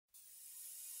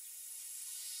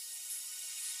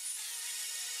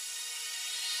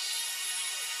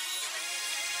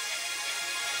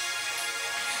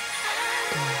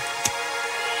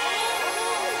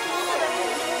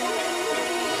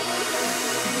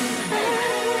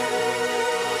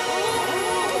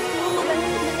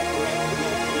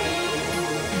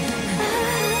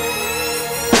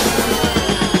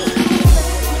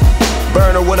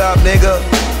what up, nigga?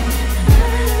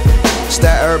 It's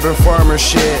that urban farmer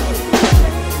shit.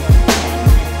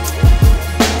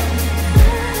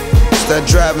 It's that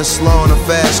driving slow in a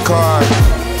fast car,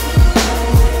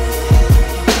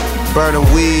 burning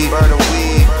weed,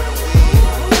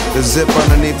 the zip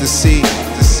underneath the seat.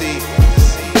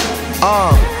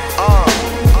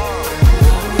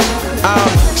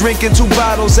 I'm drinking 2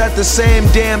 bottles at the same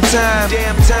damn time.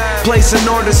 Placing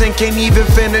orders and can't even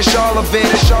finish all of it.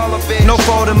 No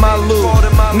fault in my loot,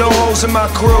 no holes in my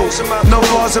crew, no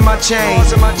flaws in my chain.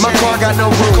 My car got no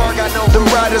roof. The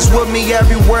riders with me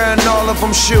everywhere and all of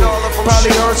them shoot. Probably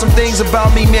heard some things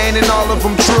about me, man, and all of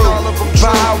them true.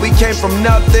 About how we came from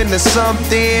nothing to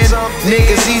something.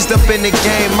 Niggas eased up in the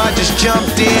game, I just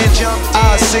jumped in.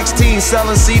 I was 16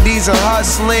 selling CDs and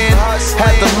hustling.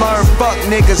 Had to learn fuck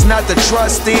niggas not to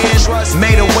trust in.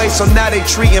 Made a way so now they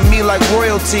treating me like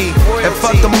royalty. And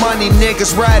fuck the money,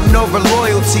 niggas riding over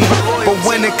loyalty. But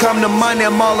when it come to money,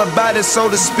 I'm all about it, so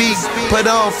to speak. Put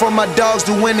on for my dogs,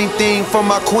 do anything for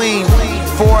my queen.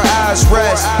 4 eyes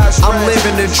rest, I'm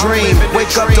living the dream.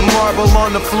 Wake up to marble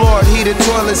on the floor, heated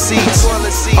toilet seats.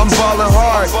 I'm ballin'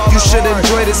 hard, you should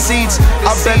enjoy the seats.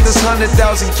 I bet this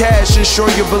 100,000 cash ensure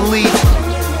your belief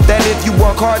that if you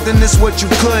work hard, then this what you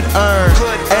could earn.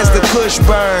 As the kush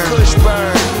burn.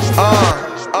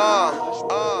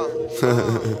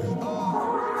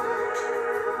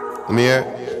 Let me hear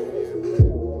it.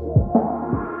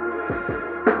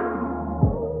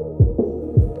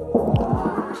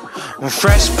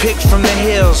 Fresh picked from the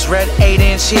hills, red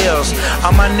 8-inch heels.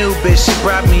 On my new bitch, she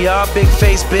brought me all big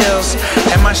face bills.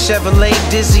 And my Chevrolet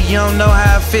Dizzy, you don't know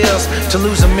how it feels to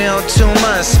lose a meal in 2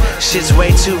 months. Shit's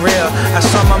way too real. I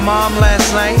saw my mom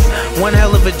last night, one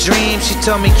hell of a dream. She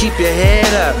told me keep your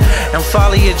head up and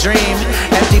follow your dream.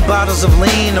 Empty bottles of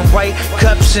lean and white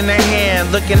cups in her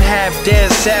hand, looking half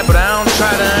dead sad, but I don't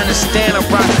try to understand. I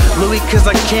rock Louis cause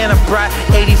I can. I brought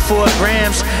 84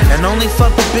 grams and only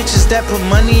fuck with bitches that put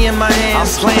money in my hands. I'm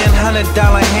playing $100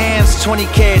 hands,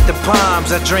 20K at the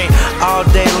palms. I drink all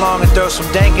day long and throw some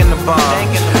dank in the bomb.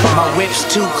 My whip's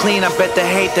too clean, I bet they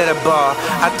hate that I ball.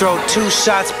 I throw 2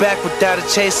 shots back without a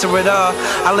chaser at all.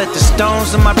 I let the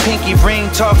stones in my pinky ring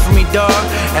talk for me, dog.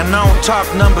 And I don't talk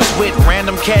numbers with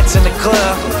random cats in the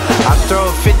club. I throw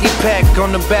a 50 pack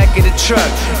on the back of the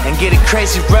truck and get a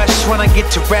crazy rush when I get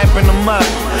to wrapping them up.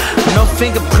 No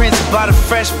fingerprints, bought a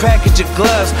fresh package of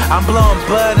gloves. I'm blowing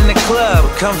bud in the club,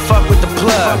 come fuck with the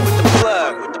plug.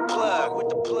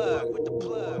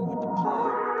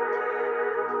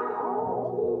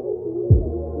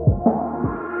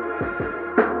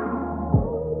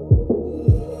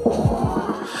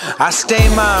 I stay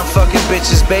mine, fucking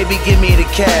bitches, baby, give me the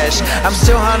cash. I'm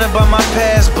still haunted by my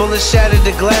past, bullets shattered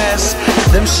the glass.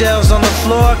 Them shells on the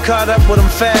floor, caught up with them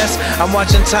fast. I'm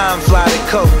watching time fly, the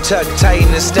coke tucked tight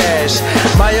in the stash.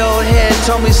 My old head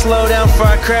told me slow down before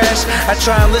I crash. I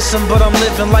try and listen, but I'm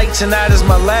living like tonight is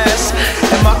my last.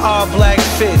 In my all black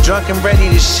fit, drunk and ready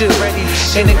to shoot.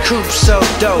 In the coupe so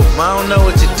dope, I don't know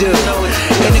what to do.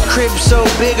 In the crib so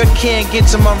big, I can't get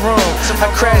to my room.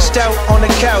 I crashed out on the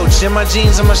couch, in my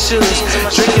jeans and my shoes.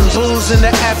 Drinking booze in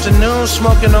the afternoon,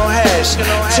 smoking on hash.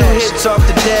 2 hits off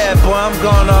the dab, boy, I'm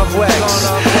gone off wax.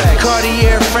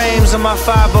 Cartier frames on my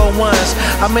 501s.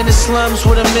 I'm in the slums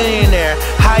with a millionaire,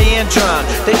 high-end drunk.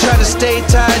 They try to stay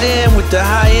tied in with the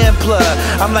high-end plug.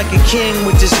 I'm like a king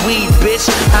with this weed,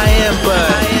 bitch, I am bud.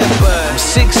 I'm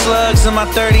 6 slugs in my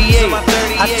 38.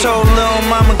 I told Lil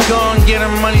Mama go and get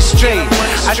her money straight.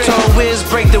 I told Wiz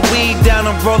break the weed down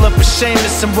and roll up a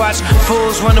Seamus and watch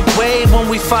fools run away when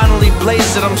we finally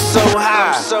blaze it. I'm so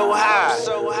high.